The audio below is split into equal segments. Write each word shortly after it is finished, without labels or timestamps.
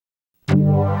My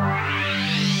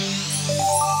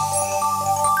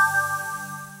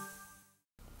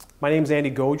name is Andy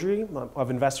Gaudry of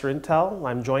InvestorIntel.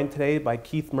 I'm joined today by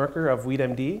Keith Merker of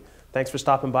WeedMD. Thanks for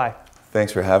stopping by.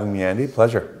 Thanks for having me, Andy.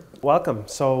 Pleasure. Welcome.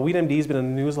 So WeedMD has been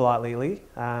in the news a lot lately.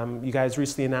 You guys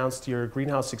recently announced your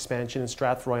greenhouse expansion in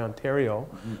Strathroy, Ontario.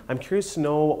 I'm curious to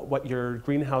know what your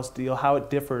greenhouse deal, how it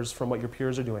differs from what your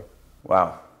peers are doing.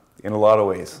 Wow, in a lot of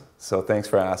ways. So thanks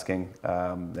for asking.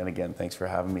 And again, thanks for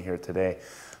having me here today.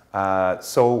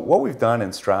 So what we've done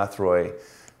in Strathroy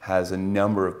has a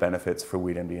number of benefits for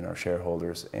WeedMD and our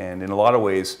shareholders. And in a lot of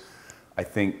ways, I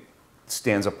think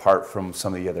stands apart from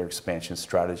some of the other expansion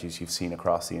strategies you've seen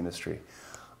across the industry.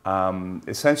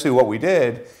 Essentially what we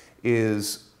did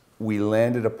is we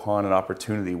landed upon an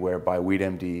opportunity whereby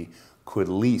WeedMD could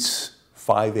lease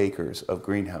 5 acres of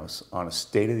greenhouse on a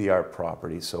state-of-the-art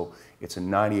property. So it's a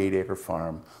 98-acre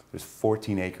farm. There's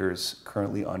 14 acres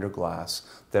currently under glass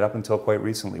that up until quite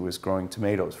recently was growing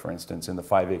tomatoes, for instance, in the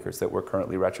 5 acres that we're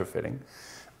currently retrofitting.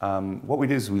 What we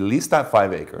did is we leased that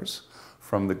 5 acres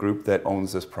from the group that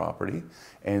owns this property,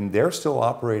 and they're still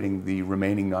operating the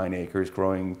remaining 9 acres,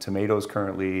 growing tomatoes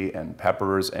currently and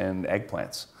peppers and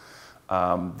eggplants.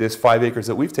 This 5 acres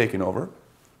that we've taken over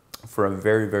for a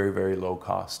very, very, very low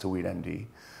cost to WeedMD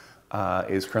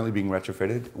is currently being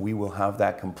retrofitted. We will have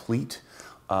that complete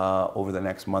over the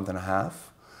next month and a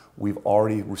half. We've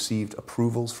already received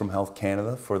approvals from Health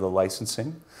Canada for the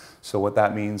licensing. So what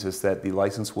that means is that the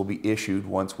license will be issued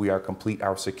once we are complete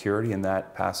our security, and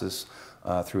that passes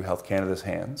through Health Canada's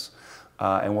hands.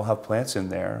 And we'll have plants in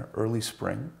there early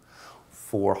spring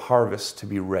for harvest to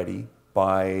be ready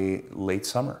by late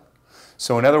summer.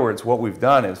 So in other words, what we've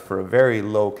done is, for a very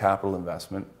low capital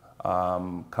investment,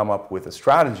 come up with a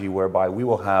strategy whereby we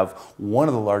will have one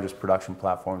of the largest production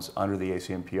platforms under the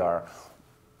ACMPR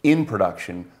in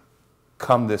production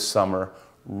come this summer,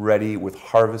 ready, with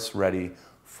harvest ready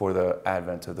for the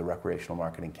advent of the recreational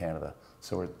market in Canada.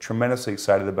 So we're tremendously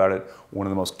excited about it. One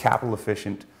of the most capital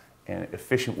efficient and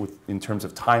efficient in terms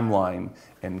of timeline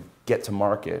and get to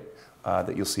market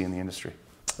that you'll see in the industry.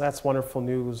 That's wonderful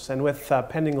news. And with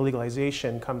pending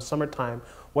legalization come summertime,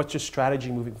 what's your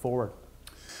strategy moving forward?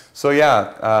 So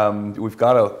yeah, we've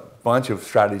got a bunch of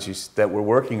strategies that we're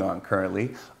working on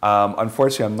currently.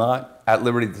 Unfortunately, I'm not at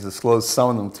liberty to disclose some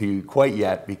of them to you quite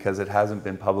yet because it hasn't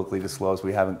been publicly disclosed.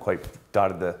 We haven't quite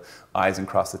dotted the I's and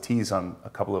crossed the T's on a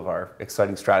couple of our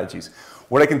exciting strategies.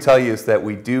 What I can tell you is that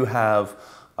we do have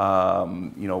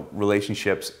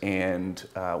relationships, and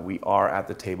we are at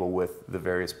the table with the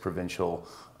various provincial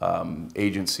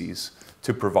agencies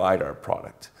to provide our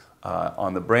product.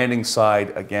 On the branding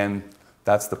side, again,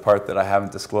 that's the part that I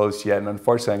haven't disclosed yet, and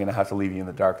unfortunately I'm going to have to leave you in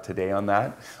the dark today on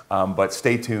that. But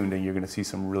stay tuned, and you're going to see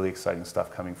some really exciting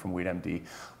stuff coming from WeedMD.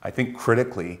 I think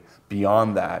critically,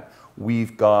 beyond that,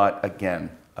 we've got, again,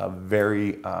 a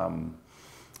very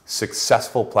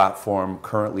successful platform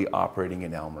currently operating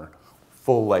in Elmer.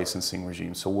 Full licensing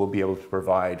regime, so we'll be able to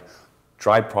provide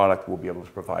dried product, we'll be able to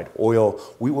provide oil.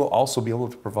 We will also be able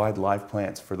to provide live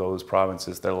plants for those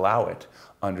provinces that allow it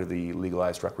under the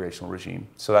legalized recreational regime.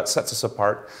 So that sets us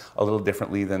apart a little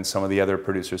differently than some of the other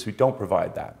producers who don't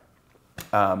provide that.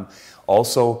 Our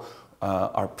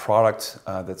product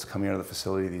that's coming out of the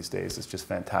facility these days is just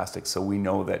fantastic. So we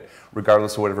know that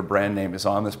regardless of whatever brand name is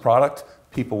on this product,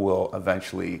 people will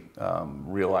eventually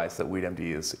realize that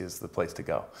WeedMD is the place to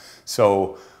go.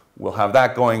 So we'll have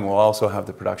that going. We'll also have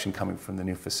the production coming from the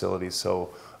new facilities.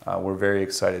 So we're very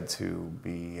excited to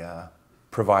be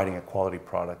providing a quality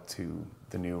product to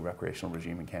the new recreational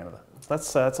regime in Canada.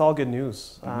 That's all good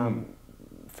news.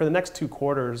 For the next 2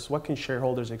 quarters, what can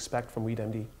shareholders expect from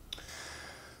WeedMD?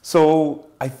 So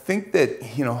I think that,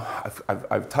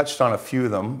 I've touched on a few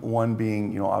of them. One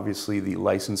being, obviously the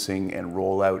licensing and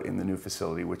rollout in the new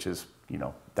facility, which is,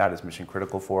 that is mission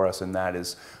critical for us, and that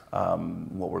is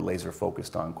what we're laser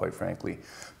focused on, quite frankly.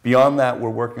 Beyond that,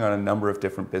 we're working on a number of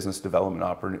different business development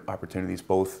opportunities,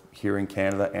 both here in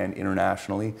Canada and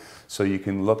internationally. So you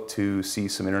can look to see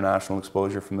some international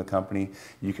exposure from the company.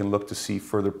 You can look to see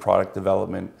further product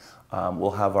development.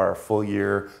 We'll have our full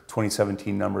year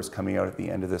 2017 numbers coming out at the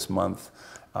end of this month.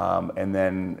 And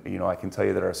then, I can tell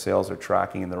you that our sales are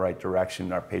tracking in the right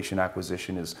direction. Our patient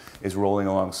acquisition is rolling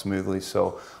along smoothly.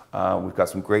 So we've got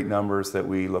some great numbers that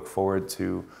we look forward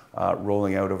to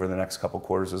rolling out over the next couple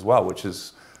quarters as well, which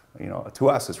is, to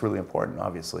us, it's really important,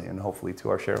 obviously, and hopefully to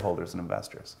our shareholders and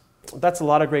investors. That's a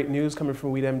lot of great news coming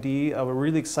from WeedMD. We're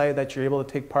really excited that you're able to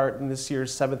take part in this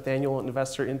year's 7th Annual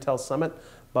InvestorIntel Summit,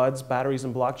 Buds, Batteries,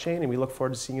 and Blockchain, and we look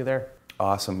forward to seeing you there.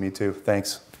 Awesome, me too.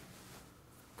 Thanks.